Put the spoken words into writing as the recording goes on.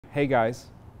Hey guys.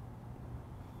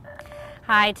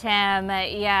 Hi, Tim.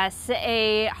 Yes,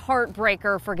 a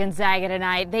heartbreaker for Gonzaga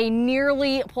tonight. They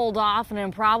nearly pulled off an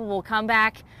improbable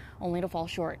comeback, only to fall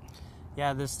short.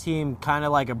 Yeah, this team kind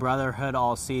of like a brotherhood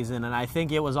all season, and I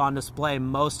think it was on display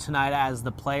most tonight as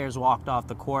the players walked off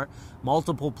the court.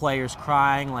 Multiple players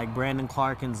crying, like Brandon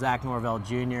Clark and Zach Norvell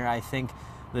Jr. I think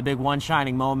the big one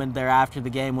shining moment there after the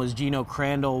game was Gino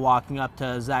Crandall walking up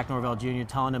to Zach Norvell Jr.,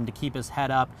 telling him to keep his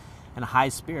head up and high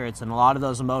spirits, and a lot of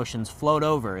those emotions flowed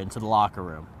over into the locker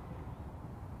room.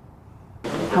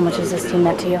 How much has this team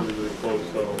meant to you?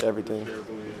 Everything.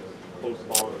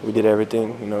 We did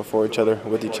everything, for each other,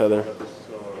 with each other.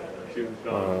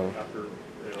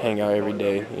 Hang out every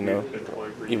day,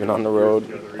 even on the road,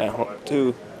 at home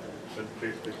too.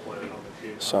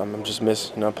 So I'm just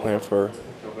miss, playing for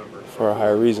a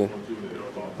higher reason.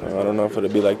 I don't know if it'll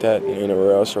be like that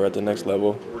anywhere else or at the next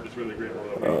level.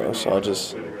 So I'll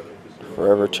just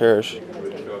forever cherish,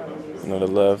 the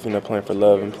love, playing for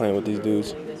love and playing with these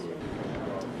dudes.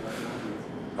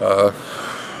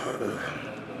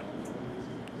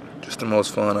 Just the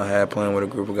most fun I had playing with a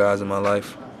group of guys in my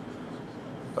life.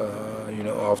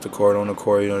 Off the court, on the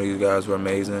court, these guys were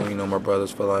amazing. My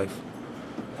brothers for life.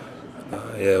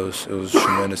 Yeah, it was a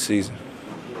tremendous season.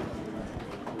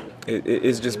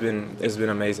 It's been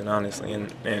amazing, honestly,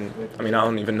 and I mean, I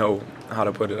don't even know how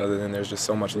to put it other than there's just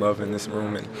so much love in this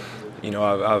room, and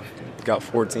I've got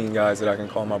 14 guys that I can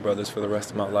call my brothers for the rest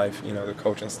of my life. The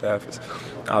coaching staff is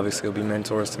obviously will be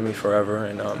mentors to me forever,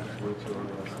 and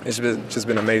it's just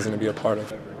been amazing to be a part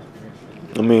of.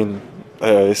 I mean,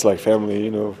 it's like family,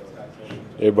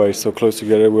 everybody's so close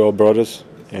together. We're all brothers,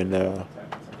 and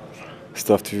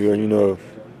stuff to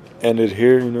end it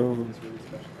here,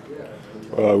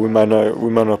 we might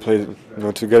not play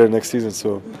together next season,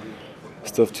 so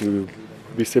stuff to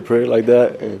be separated like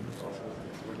that, and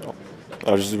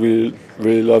I just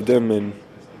really loved them, and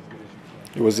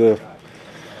it was a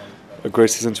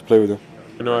great season to play with them.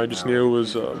 I just knew it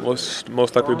was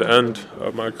most likely the end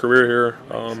of my career here.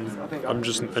 I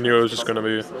knew it was just going to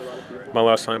be my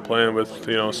last time playing with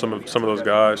some of those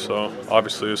guys. So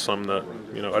obviously it's something that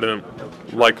I didn't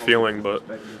like feeling, but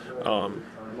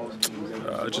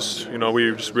we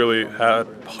just really had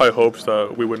high hopes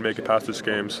that we would make it past this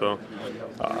game. So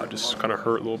just kind of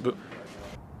hurt a little bit.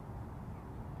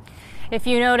 If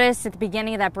you notice at the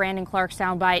beginning of that Brandon Clark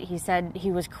soundbite, he said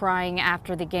he was crying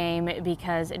after the game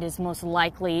because it is most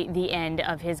likely the end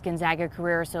of his Gonzaga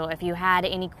career. So if you had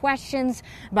any questions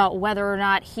about whether or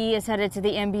not he is headed to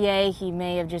the NBA, he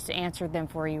may have just answered them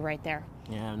for you right there.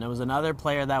 Yeah, and there was another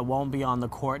player that won't be on the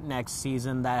court next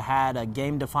season that had a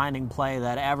game-defining play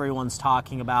that everyone's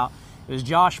talking about. It was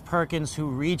Josh Perkins who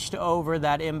reached over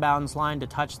that inbounds line to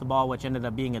touch the ball, which ended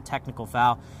up being a technical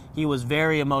foul. He was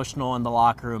very emotional in the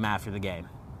locker room after the game.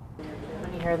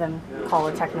 When you hear them call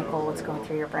a technical, what's going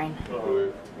through your brain?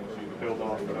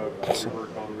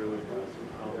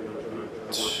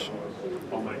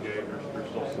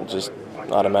 Just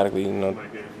automatically,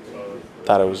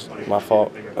 thought it was my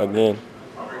fault again.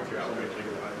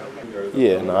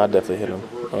 Yeah, no, I definitely hit him.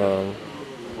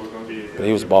 But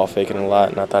he was ball faking a lot,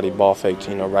 and I thought he ball faked,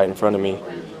 right in front of me.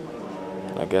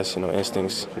 I guess,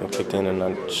 instincts kicked in, and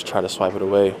I just tried to swipe it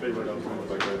away.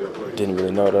 Didn't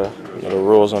really know the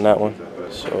rules on that one,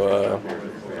 so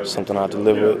something I have to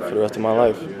live with for the rest of my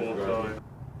life.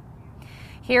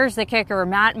 Here's the kicker.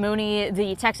 Matt Mooney,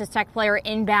 the Texas Tech player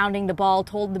inbounding the ball,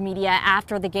 told the media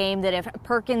after the game that if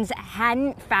Perkins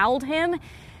hadn't fouled him,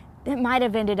 it might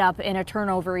have ended up in a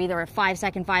turnover, either a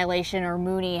 5-second violation or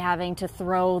Mooney having to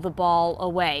throw the ball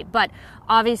away. But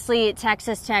obviously,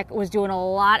 Texas Tech was doing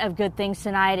a lot of good things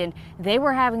tonight, and they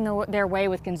were having their way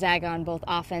with Gonzaga on both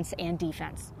offense and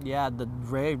defense. Yeah, the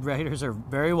Raiders are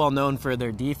very well known for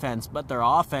their defense, but their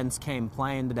offense came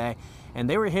playing today, and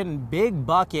they were hitting big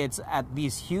buckets at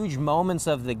these huge moments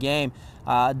of the game.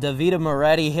 Davida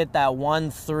Moretti hit that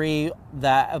 1-3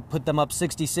 that put them up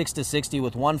 66-60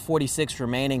 with 1:46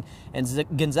 remaining, and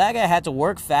Gonzaga had to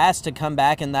work fast to come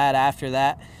back in that after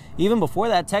that. Even before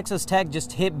that, Texas Tech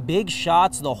just hit big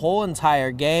shots the whole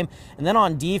entire game. And then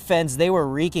on defense, they were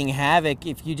wreaking havoc.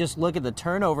 If you just look at the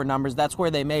turnover numbers, that's where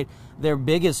they made their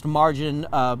biggest margin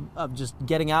of just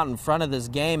getting out in front of this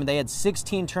game. They had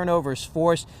 16 turnovers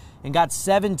forced and got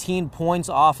 17 points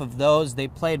off of those. They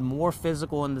played more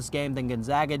physical in this game than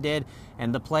Gonzaga did,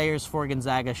 and the players for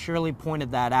Gonzaga surely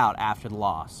pointed that out after the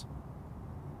loss.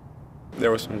 There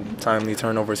were some timely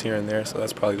turnovers here and there, so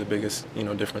that's probably the biggest,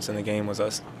 difference in the game was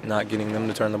us not getting them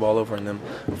to turn the ball over and them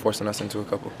forcing us into a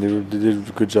couple. They did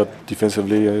a good job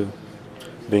defensively,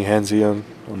 being handsy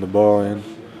on the ball, and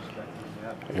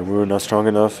we were not strong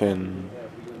enough, and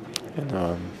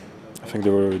I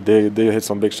think they hit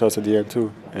some big shots at the end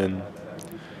too, and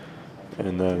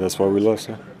that's why we lost.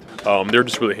 Yeah. They're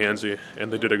just really handsy,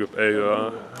 and they did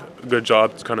a good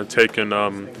job kind of taking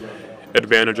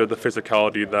advantage of the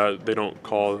physicality that they don't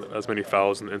call as many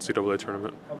fouls in the NCAA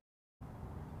tournament.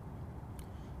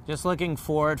 Just looking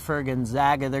forward for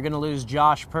Gonzaga, they're going to lose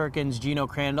Josh Perkins, Gino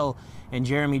Crandall, and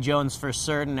Jeremy Jones for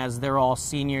certain, as they're all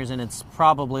seniors, and it's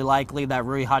probably likely that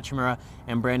Rui Hachimura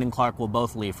and Brandon Clark will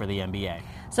both leave for the NBA.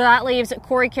 So that leaves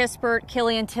Corey Kispert,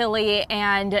 Killian Tilly,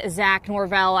 and Zach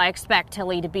Norvell. I expect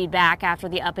Tilly to be back after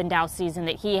the up-and-down season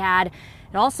that he had.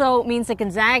 It also means that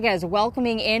Gonzaga is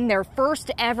welcoming in their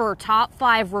first ever top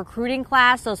 5 recruiting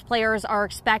class. Those players are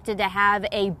expected to have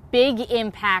a big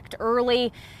impact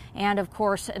early. And of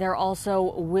course,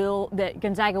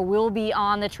 Gonzaga will be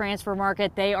on the transfer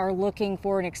market. They are looking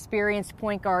for an experienced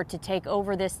point guard to take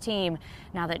over this team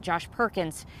now that Josh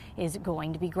Perkins is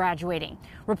going to be graduating.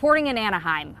 Reporting in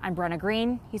Anaheim, I'm Brenna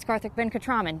Green. He's Karthik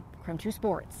Venkatraman, KREM 2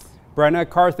 Sports. Brenna,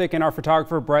 Karthik, and our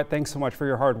photographer, Brett, thanks so much for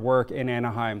your hard work in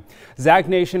Anaheim. Zag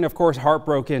Nation, of course,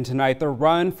 heartbroken tonight. The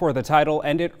run for the title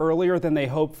ended earlier than they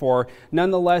hoped for.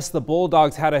 Nonetheless, the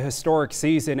Bulldogs had a historic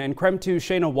season, and KREM 2's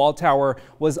Shayna Waldtower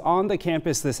was on the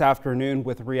campus this afternoon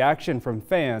with reaction from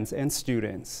fans and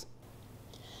students.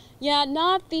 Yeah,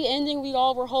 not the ending we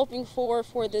all were hoping for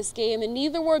this game, and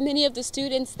neither were many of the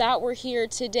students that were here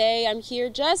today. I'm here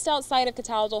just outside of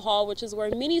Cataldo Hall, which is where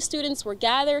many students were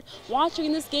gathered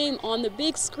watching this game on the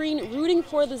big screen, rooting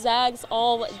for the Zags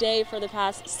all day for the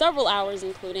past several hours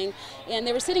including. And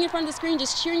they were sitting in front of the screen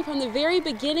just cheering from the very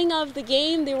beginning of the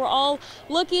game. They were all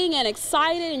looking and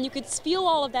excited, and you could feel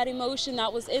all of that emotion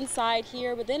that was inside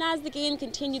here. But then as the game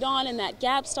continued on and that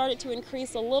gap started to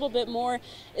increase a little bit more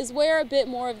is where a bit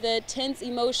more of the tense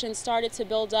emotion started to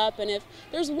build up. And if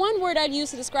there's one word I'd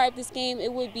use to describe this game,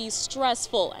 it would be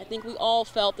stressful. I think we all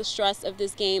felt the stress of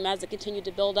this game as it continued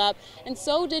to build up, and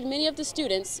so did many of the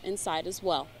students inside as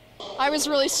well. I was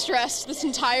really stressed this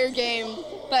entire game,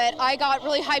 but I got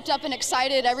really hyped up and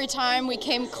excited every time we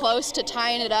came close to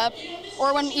tying it up,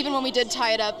 or even when we did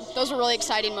tie it up. Those were really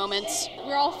exciting moments.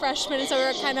 We're all freshmen, so we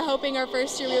were kind of hoping our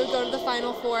first year we would go to the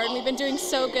Final Four, and we've been doing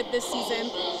so good this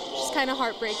season. It's just kind of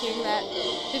heartbreaking that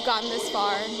we've gotten this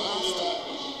far and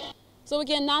lost. So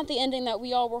again, not the ending that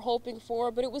we all were hoping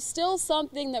for, but it was still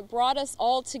something that brought us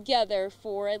all together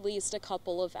for at least a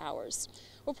couple of hours.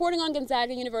 Reporting on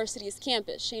Gonzaga University's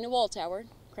campus, Shayna Waldtower,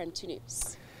 KREM 2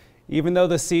 News. Even though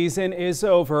the season is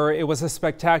over, it was a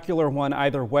spectacular one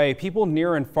either way. People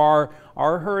near and far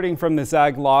are hurting from the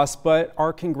Zag loss, but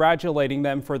are congratulating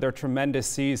them for their tremendous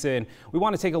season. We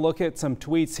want to take a look at some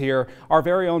tweets here. Our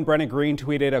very own Brenna Green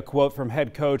tweeted a quote from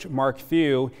head coach Mark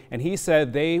Few, and he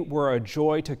said they were a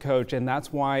joy to coach, and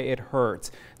that's why it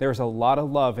hurts. There's a lot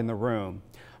of love in the room.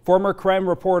 Former KREM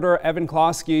reporter Evan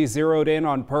Klosky zeroed in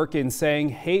on Perkins, saying,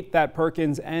 "Hate that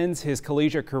Perkins ends his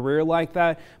collegiate career like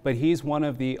that, but he's one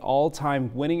of the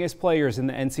all-time winningest players in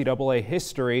the NCAA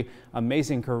history."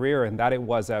 Amazing career, and that it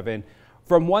was, Evan.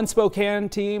 From one Spokane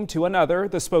team to another,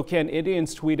 the Spokane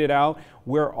Indians tweeted out,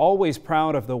 "We're always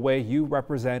proud of the way you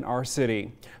represent our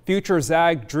city." Future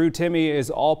Zag Drew Timme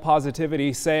is all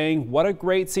positivity, saying, "What a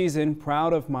great season,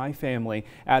 proud of my family,"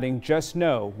 adding, "Just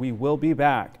know we will be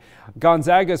back."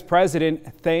 Gonzaga's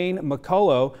president, Thane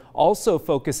McCullough, also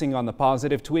focusing on the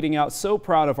positive, tweeting out, "So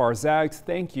proud of our Zags.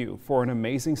 Thank you for an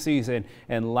amazing season."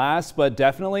 And last but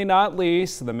definitely not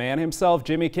least, the man himself,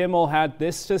 Jimmy Kimmel, had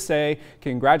this to say: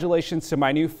 "Congratulations to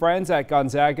my new friends at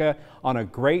Gonzaga on a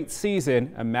great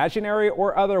season, imaginary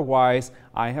or otherwise.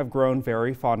 I have grown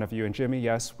very fond of you." And Jimmy,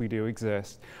 yes, we do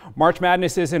exist. March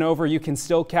Madness isn't over. You can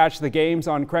still catch the games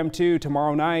on KREM 2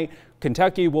 tomorrow night.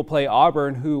 Kentucky will play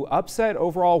Auburn, who upset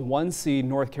overall 1 seed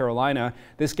North Carolina.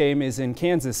 This game is in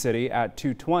Kansas City at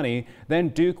 2:20. Then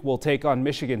Duke will take on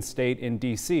Michigan State in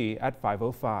D.C. at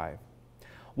 5:05.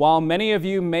 While many of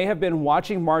you may have been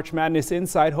watching March Madness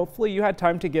inside, hopefully you had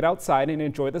time to get outside and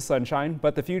enjoy the sunshine,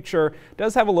 but the future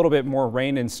does have a little bit more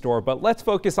rain in store. But let's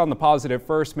focus on the positive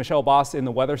first. Michelle Boss in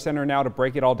the Weather Center now to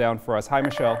break it all down for us. Hi,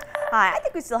 Michelle. Hi. I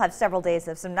think we still have several days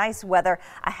of some nice weather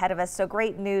ahead of us, so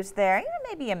great news there.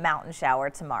 Maybe a mountain shower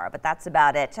tomorrow, but that's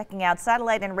about it. Checking out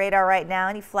satellite and radar right now.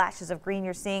 Any flashes of green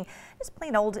you're seeing? Just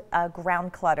plain old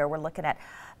ground clutter. We're looking at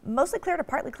Mostly clear to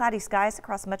partly cloudy skies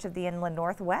across much of the inland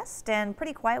northwest, and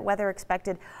pretty quiet weather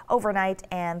expected overnight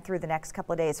and through the next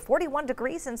couple of days. 41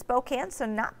 degrees in Spokane, so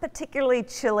not particularly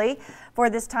chilly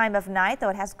for this time of night, though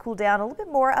it has cooled down a little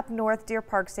bit more up north. Deer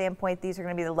Park, Sandpoint, these are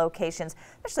going to be the locations,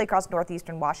 especially across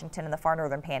northeastern Washington and the far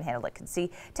northern panhandle. It can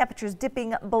see temperatures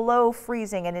dipping below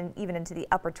freezing and even into the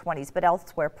upper 20s, but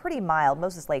elsewhere pretty mild.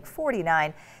 Moses Lake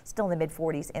 49, still in the mid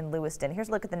 40s in Lewiston. Here's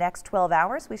a look at the next 12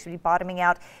 hours. We should be bottoming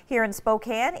out here in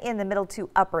Spokane in the middle to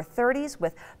upper 30s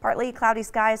with partly cloudy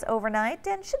skies overnight,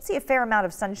 and should see a fair amount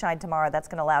of sunshine tomorrow. That's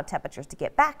going to allow temperatures to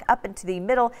get back up into the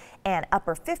middle and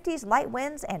upper 50s, light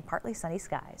winds and partly sunny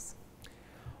skies.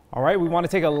 All right, we want to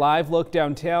take a live look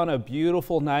downtown. A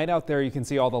beautiful night out there. You can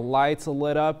see all the lights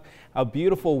lit up. A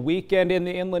beautiful weekend in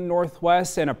the inland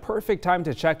northwest and a perfect time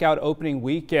to check out opening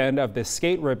weekend of the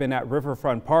skate ribbon at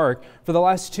Riverfront Park. For the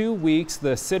last 2 weeks,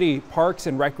 the City Parks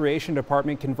and Recreation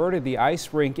Department converted the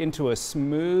ice rink into a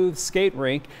smooth skate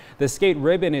rink. The skate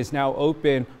ribbon is now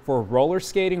open for roller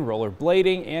skating, roller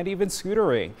blading, and even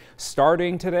scootering.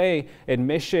 Starting today,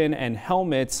 admission and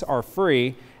helmets are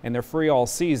free, and they're free all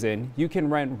season. You can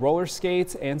rent roller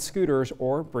skates and scooters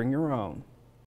or bring your own.